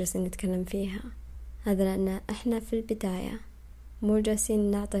اللي إحنا جالسين نتكلم فيها، هذا لأن إحنا في البداية مو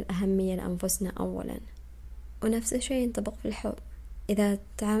جالسين نعطي الأهمية لأنفسنا أولا. ونفس الشيء ينطبق في الحب، إذا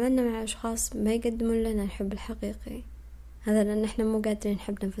تعاملنا مع أشخاص ما يقدمون لنا الحب الحقيقي هذا لأن إحنا مو قادرين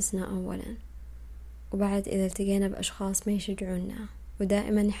نحب نفسنا أولا. وبعد إذا التقينا بأشخاص ما يشجعونا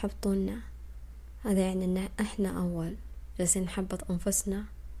ودائما يحبطونا هذا يعني أن إحنا أول جالسين نحبط أنفسنا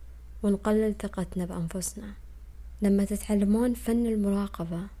ونقلل ثقتنا بأنفسنا. لما تتعلمون فن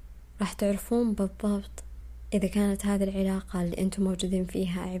المراقبة راح تعرفون بالضبط إذا كانت هذه العلاقة اللي أنتم موجودين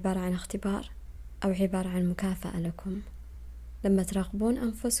فيها عبارة عن اختبار أو عبارة عن مكافأة لكم. لما تراقبون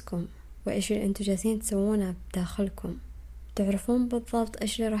أنفسكم وإيش اللي أنتم جالسين تسوونه بداخلكم تعرفون بالضبط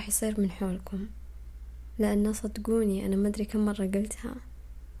إيش اللي راح يصير من حولكم. لأن صدقوني أنا ما أدري كم مرة قلتها،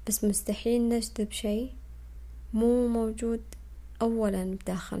 بس مستحيل نجذب شيء مو موجود أولا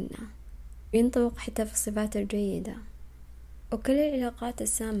بداخلنا. ينطبق حتى في الصفات الجيدة. وكل العلاقات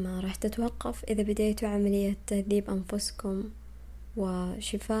السامة راح تتوقف إذا بديتوا عملية تهذيب أنفسكم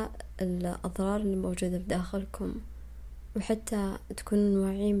وشفاء الأضرار اللي موجودة بداخلكم، وحتى تكونوا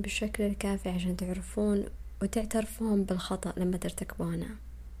واعيين بالشكل الكافي عشان تعرفون وتعترفون بالخطأ لما ترتكبونه.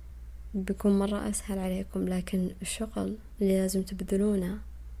 بيكون مرة أسهل عليكم، لكن الشغل اللي لازم تبذلونه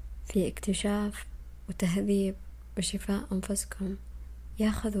في اكتشاف وتهذيب وشفاء أنفسكم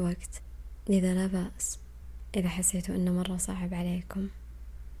ياخذ وقت. لذا لا بأس إذا حسيتوا إنه مرة صعب عليكم.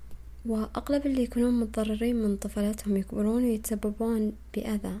 وأغلب اللي يكونون متضررين من طفولتهم يكبرون ويتسببون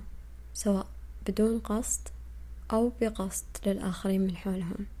بأذى سواء بدون قصد أو بقصد للآخرين من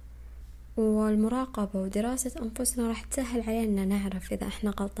حولهم. والمراقبة ودراسة أنفسنا راح تسهل علينا نعرف إذا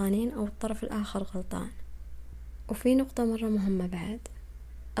إحنا غلطانين أو الطرف الآخر غلطان. وفي نقطة مرة مهمة بعد،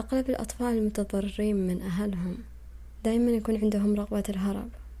 أغلب الأطفال المتضررين من أهلهم دايما يكون عندهم رغبة الهرب،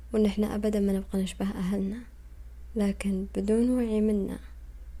 وإن إحنا أبدا ما نبغى نشبه أهلنا، لكن بدون وعي منا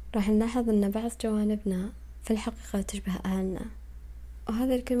راح نلاحظ أن بعض جوانبنا في الحقيقة تشبه أهلنا.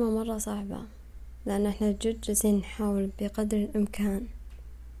 وهذه الكلمة مرة صعبة، لأن إحنا جد جالسين نحاول بقدر الإمكان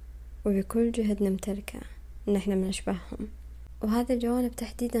وبكل جهد نمتلكه إن إحنا منشبههم. وهذه الجوانب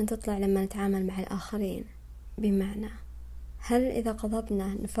تحديدا تطلع لما نتعامل مع الآخرين. بمعنى هل إذا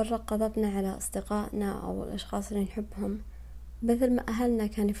غضبنا نفرق غضبنا على أصدقائنا أو الأشخاص اللي نحبهم مثل ما أهلنا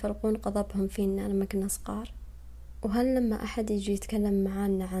كانوا يفرقون غضبهم فينا لما كنا صغار؟ وهل لما أحد يجي يتكلم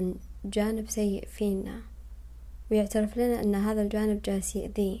معانا عن جانب سيء فينا ويعترف لنا أن هذا الجانب جالس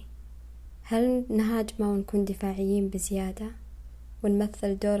يأذيه، هل نهاجمه ونكون دفاعيين بزيادة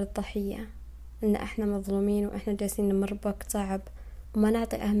ونمثل دور الضحية أن إحنا مظلومين وإحنا جالسين نمر بوقت صعب وما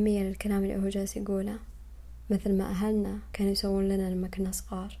نعطي أهمية للكلام اللي هو جالس يقوله مثل ما أهلنا كانوا يسوون لنا لما كنا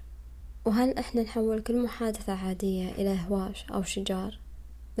صغار؟ وهل إحنا نحول كل محادثة عادية إلى هواش أو شجار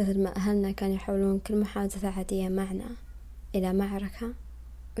مثل ما أهلنا كانوا يحولون كل محادثة عادية معنا إلى معركة؟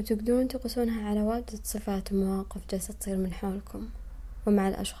 وتقدرون تقصونها على واجد صفات ومواقف جالسة تصير من حولكم ومع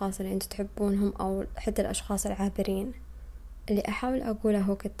الأشخاص اللي أنتوا تحبونهم أو حتى الأشخاص العابرين. اللي أحاول أقوله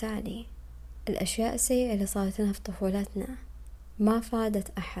هو كالتالي: الأشياء السيئة اللي صارت لنا في طفولتنا ما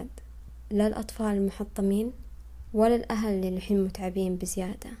فادت أحد، لا الأطفال المحطمين ولا الأهل اللي الحين متعبين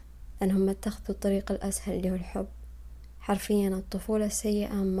بزيادة لأنهم اتخذوا الطريق الأسهل اللي هو الحب. حرفيا الطفولة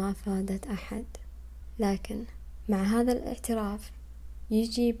السيئة ما فادت أحد، لكن مع هذا الاعتراف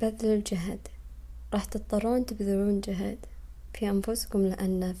يجي بذل الجهد. راح تضطرون تبذلون جهد في أنفسكم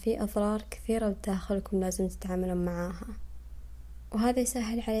لأن في أضرار كثيرة بداخلكم لازم تتعاملون معاها. وهذا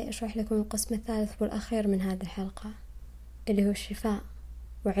يسهل علي أشرح لكم القسم الثالث والأخير من هذه الحلقة اللي هو الشفاء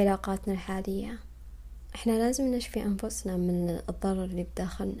وعلاقاتنا الحالية. احنا لازم نشفي أنفسنا من الضرر اللي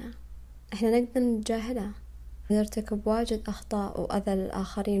بداخلنا. احنا نقدر نتجاهله ونرتكب واجد أخطاء وأذى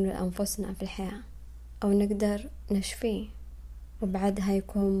للآخرين ولأنفسنا في الحياة، أو نقدر نشفيه وبعدها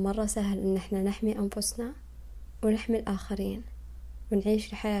يكون مرة سهل إن احنا نحمي أنفسنا ونحمي الآخرين ونعيش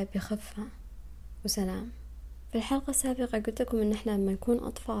الحياة بخفة وسلام. في الحلقة السابقة قلت لكم إن احنا لما نكون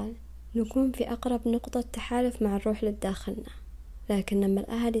أطفال نكون في أقرب نقطة تحالف مع الروح اللي بداخلنا، لكن لما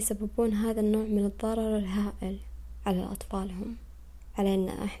الأهل يسببون هذا النوع من الضرر الهائل على أطفالهم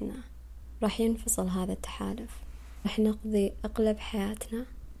علينا احنا راح ينفصل هذا التحالف. راح نقضي أغلب حياتنا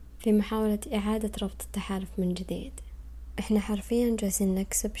في محاولة إعادة ربط التحالف من جديد. إحنا حرفيا جالسين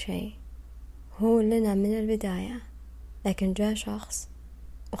نكسب شيء هو لنا من البداية، لكن جاء شخص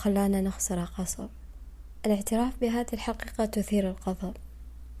وخلانا نخسر غصب. الاعتراف بهذه الحقيقة تثير الغضب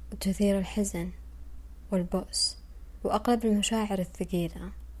وتثير الحزن والبؤس وأغلب المشاعر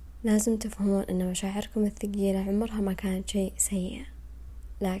الثقيلة. لازم تفهمون أن مشاعركم الثقيلة عمرها ما كانت شيء سيء،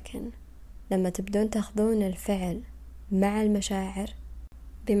 لكن لما تبدون تاخذون الفعل مع المشاعر،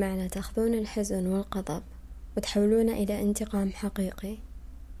 بمعنى تاخذون الحزن والغضب وتحولونه إلى انتقام حقيقي،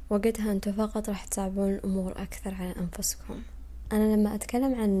 وقتها أنتم فقط راح تصعبون الأمور أكثر على أنفسكم. أنا لما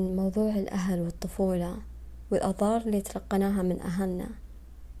أتكلم عن موضوع الأهل والطفولة والأضرار اللي تلقناها من أهلنا،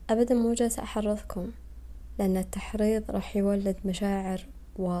 أبدا مو جالسة أحرضكم، لأن التحريض راح يولد مشاعر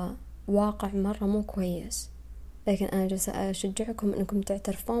وواقع مرة مو كويس. لكن أنا جالسة أشجعكم أنكم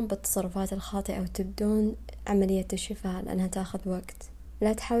تعترفون بالتصرفات الخاطئة وتبدون عملية الشفاء، لأنها تاخذ وقت.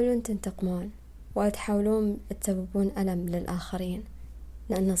 لا تحاولون تنتقمون ولا تحاولون تسببون ألم للآخرين،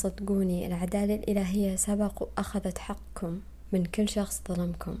 لأن صدقوني العدالة الإلهية سبق وأخذت حقكم من كل شخص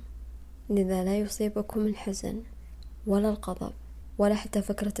ظلمكم. لذا لا يصيبكم الحزن ولا الغضب ولا حتى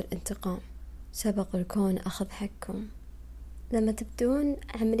فكرة الانتقام، سبق الكون أخذ حقكم. لما تبدون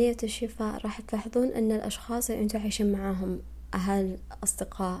عملية الشفاء راح تلاحظون أن الأشخاص اللي أنتوا عايشين معاهم، أهل،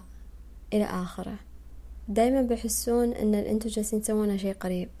 أصدقاء إلى آخره، دايما بيحسون أن أنتوا جالسين تسوون شيء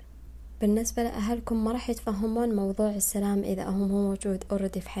قريب. بالنسبة لأهلكم ما راح يتفهمون موضوع السلام إذا هو موجود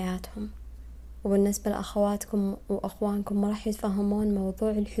أوريدي في حياتهم، وبالنسبة لأخواتكم وأخوانكم ما راح يتفهمون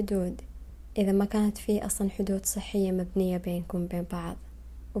موضوع الحدود إذا ما كانت فيه أصلا حدود صحية مبنية بينكم وبين بعض،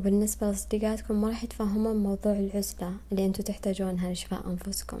 وبالنسبة لأصدقائكم ما راح يتفهمون موضوع العزلة اللي أنتوا تحتاجونها لشفاء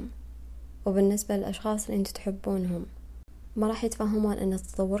أنفسكم، وبالنسبة للأشخاص اللي أنتوا تحبونهم ما راح يتفهمون أن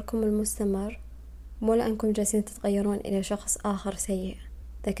تطوركم المستمر مو لأنكم جالسين تتغيرون إلى شخص آخر سيء،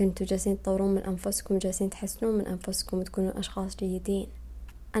 لكن أنتوا جالسين تطورون من أنفسكم، جالسين تحسنون من أنفسكم وتكونون أشخاص جيدين.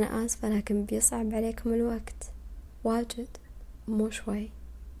 أنا آسفة، لكن بيصعب عليكم الوقت واجد، مو شوي،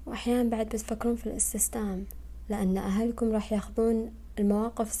 وأحيانا بعد بتفكرون في الاستسلام، لأن أهلكم راح ياخذون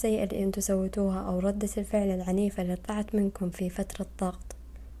المواقف السيئة اللي أنتوا سويتوها أو ردة الفعل العنيفة اللي طلعت منكم في فترة ضغط،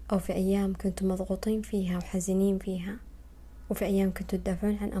 أو في أيام كنتوا مضغوطين فيها وحزينين فيها، وفي أيام كنتوا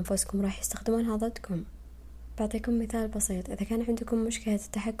تدافعون عن أنفسكم، راح يستخدمونها ضدكم. بعطيكم مثال بسيط: إذا كان عندكم مشكلة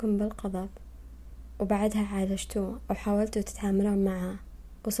التحكم بالغضب وبعدها عالجتوه أو حاولتوا تتعاملون معه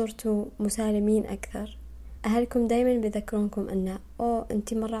وصرتوا مسالمين أكثر، أهلكم دايما بيذكرونكم أن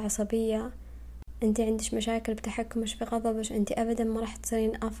أنتي مرة عصبية، أنتي عندش مشاكل بتحكمش بغضبش، أنتي أبدا ما راح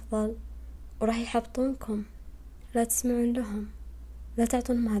تصيرين أفضل، وراح يحبطونكم. لا تسمعون لهم، لا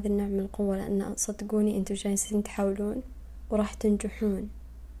تعطونهم هذا النوع من القوة، لأن صدقوني أنتوا جالسين تحاولون وراح تنجحون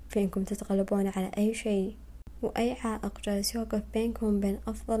في أنكم تتغلبون على أي شيء وأي عائق جالس يوقف بينكم وبين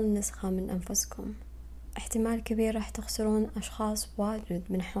أفضل نسخة من أنفسكم. احتمال كبير راح تخسرون أشخاص واجد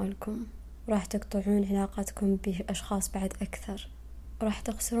من حولكم، وراح تقطعون علاقاتكم بأشخاص بعد أكثر، وراح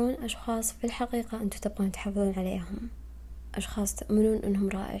تخسرون أشخاص في الحقيقة أنتوا تبغون تحافظون عليهم، أشخاص تأمنون أنهم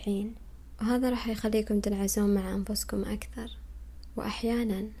رائعين، وهذا راح يخليكم تنعزون مع أنفسكم أكثر.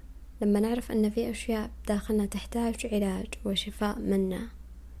 وأحيانا لما نعرف أن في أشياء داخلنا تحتاج علاج وشفاء منه،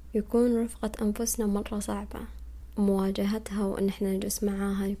 يكون رفقة أنفسنا مرة صعبة، ومواجهتها وأن احنا نجلس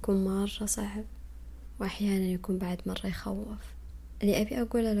معاها يكون مرة صعب، وأحيانا يكون بعد مرة يخوف. اللي أبي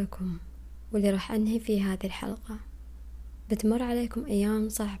أقوله لكم واللي راح أنهي في هذه الحلقة: بتمر عليكم أيام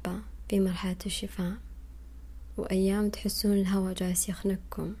صعبة في مرحلة الشفاء، وأيام تحسون الهوى جالس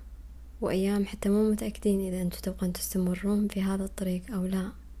يخنقكم، وأيام حتى مو متأكدين إذا أنتوا تبغون تستمرون في هذا الطريق أو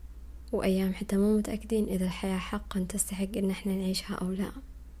لا، وأيام حتى مو متأكدين إذا الحياة حقا تستحق إن احنا نعيشها أو لا،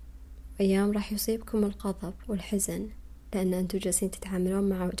 وأيام راح يصيبكم الغضب والحزن لأن أنتوا جالسين تتعاملون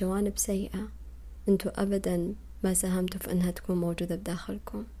مع جوانب سيئة أنتوا أبدا ما ساهمتوا في أنها تكون موجودة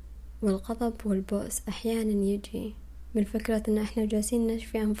بداخلكم. والغضب والبؤس أحيانا يجي من فكرة أن احنا جالسين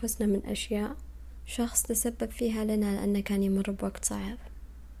نشفي أنفسنا من أشياء شخص تسبب فيها لنا لأنه كان يمر بوقت صعب.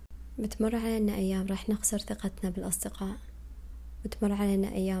 بتمر علينا أيام راح نخسر ثقتنا بالأصدقاء، بتمر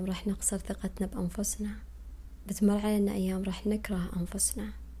علينا أيام راح نخسر ثقتنا بأنفسنا، بتمر علينا أيام راح نكره أنفسنا،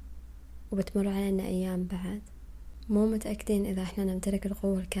 وبتمر علينا أيام بعد مو متأكدين إذا احنا نمتلك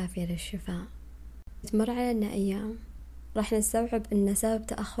القوة الكافية للشفاء. بتمر علينا أيام راح نستوعب أن سبب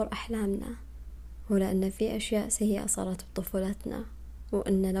تأخر أحلامنا هو لأن في أشياء سيئة صارت بطفولتنا،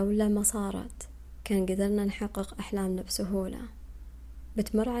 وأن لولا ما صارت كان قدرنا نحقق أحلامنا بسهولة.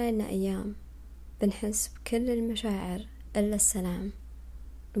 بتمر علينا أيام بنحس بكل المشاعر إلا السلام،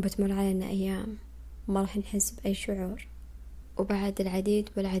 وبتمر علينا أيام ما راح نحس بأي شعور، وبعد العديد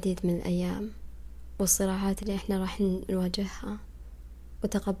والعديد من الأيام والصراعات اللي احنا راح نواجهها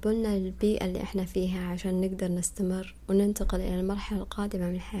وتقبلنا للبيئة اللي احنا فيها عشان نقدر نستمر وننتقل إلى المرحلة القادمة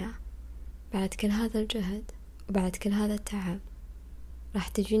من الحياة. بعد كل هذا الجهد وبعد كل هذا التعب راح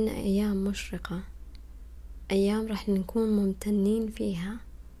تجينا أيام مشرقة، أيام راح نكون ممتنين فيها،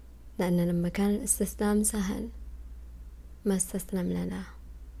 لأن لما كان الاستسلام سهل ما استسلمنا له.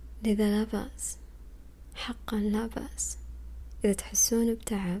 لذا لا بأس، حقا لا بأس، إذا تحسون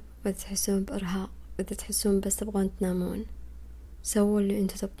بتعب وإذا تحسون بإرهاق وإذا تحسون بس تبغون تنامون، سووا اللي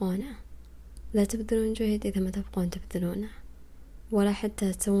انتوا تبغونه. لا تبذلون جهد إذا ما تبغون تبذلونه، ولا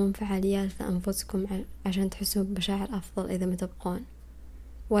حتى تسوون فعاليات لأنفسكم عشان تحسون بمشاعر أفضل إذا ما تبغون،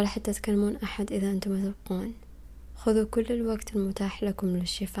 ولا حتى تكلمون أحد إذا أنتم ما تبغون. خذوا كل الوقت المتاح لكم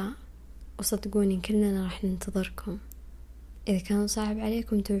للشفاء، وصدقوني كلنا راح ننتظركم. إذا كان صعب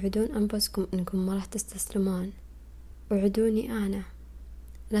عليكم توعدون أنفسكم إنكم ما راح تستسلمون، وعدوني أنا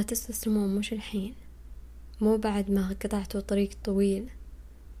لا تستسلمون، مش الحين، مو بعد ما قطعتوا طريق طويل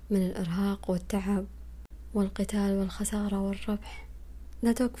من الإرهاق والتعب والقتال والخسارة والربح.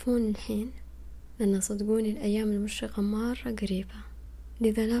 لا توقفون الحين، لأن صدقوني الأيام المشرقة مرة قريبة.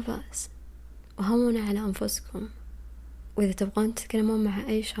 لذا لا بأس، وهونوا على أنفسكم. وإذا تبغون تتكلمون مع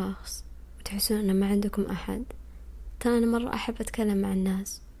أي شخص وتحسون أن ما عندكم أحد، ترى أنا مرة أحب أتكلم مع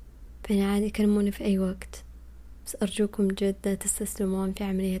الناس، فأنا عادي يكلموني في أي وقت. بس أرجوكم جدا لا تستسلمون في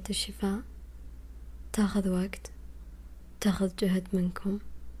عملية الشفاء. تاخذ وقت، تاخذ جهد منكم،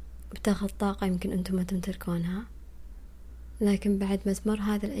 وبتاخذ طاقة يمكن أنتم ما تمتلكونها، لكن بعد ما تمر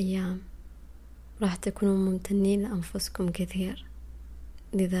هذه الأيام راح تكونوا ممتنين لأنفسكم كثير.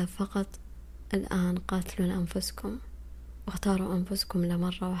 لذا فقط الآن قاتلوا أنفسكم، واختاروا أنفسكم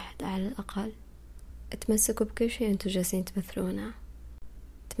لمرة واحدة على الأقل. اتمسكوا بكل شيء أنتم جالسين تمثلونه،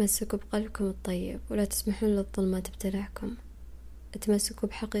 تمسكوا بقلبكم الطيب ولا تسمحون للظلمة تبتلعكم. اتمسكوا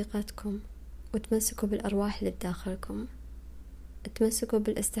بحقيقتكم، وتمسكوا بالأرواح اللي بداخلكم. اتمسكوا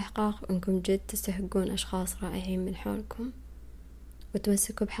بالاستحقاق أنكم جد تستحقون أشخاص رائعين من حولكم،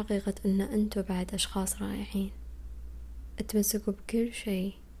 وتمسكوا بحقيقة أن أنتم بعد أشخاص رائعين. اتمسكوا بكل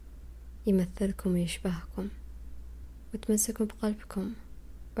شيء يمثلكم ويشبهكم، وتمسكوا بقلبكم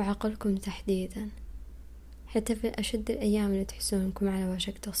وعقلكم تحديدا، حتى في أشد الأيام اللي تحسون أنكم على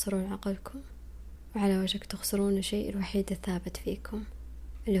وشك تخسرون عقلكم وعلى وشك تخسرون الشيء الوحيد الثابت فيكم،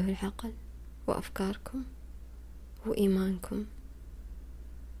 اللي هو العقل وأفكاركم وإيمانكم.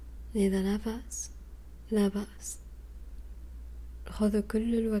 لذا لا بأس، لا بأس، خذوا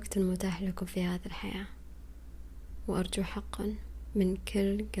كل الوقت المتاح لكم في هذه الحياة، وأرجو حقا من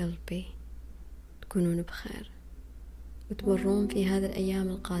كل قلبي تكونون بخير وتمرون في هذه الأيام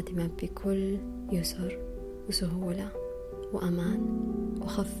القادمة بكل يسر وسهولة وأمان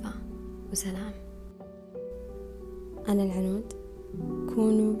وخفة وسلام. أنا العنود،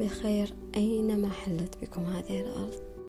 كونوا بخير أينما حلت بكم هذه الأرض.